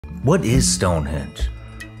What is Stonehenge?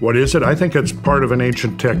 What is it? I think it's part of an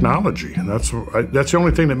ancient technology, and that's the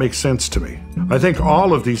only thing that makes sense to me. I think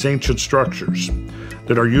all of these ancient structures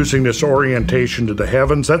that are using this orientation to the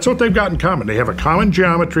heavens, that's what they've got in common. They have a common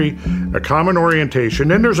geometry, a common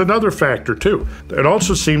orientation, and there's another factor too. It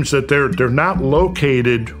also seems that they're not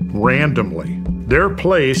located randomly. They're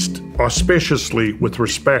placed auspiciously with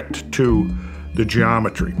respect to the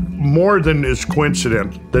geometry. More than is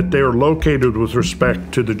coincident that they're located with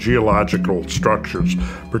respect to the geological structures,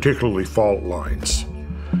 particularly fault lines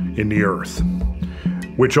in the earth,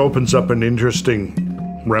 which opens up an interesting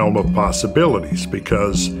realm of possibilities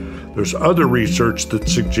because there's other research that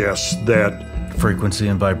suggests that frequency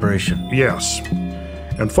and vibration. Yes.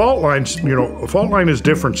 And fault lines, a fault line is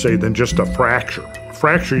different, say, than just a fracture. A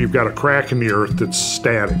fracture, you've got a crack in the earth that's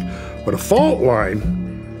static. But a fault line,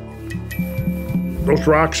 those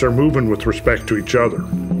rocks are moving with respect to each other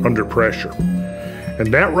under pressure.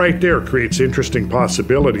 And that right there creates interesting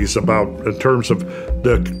possibilities in terms of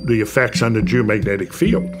the effects on the geomagnetic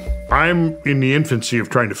field. I'm in the infancy of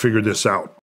trying to figure this out.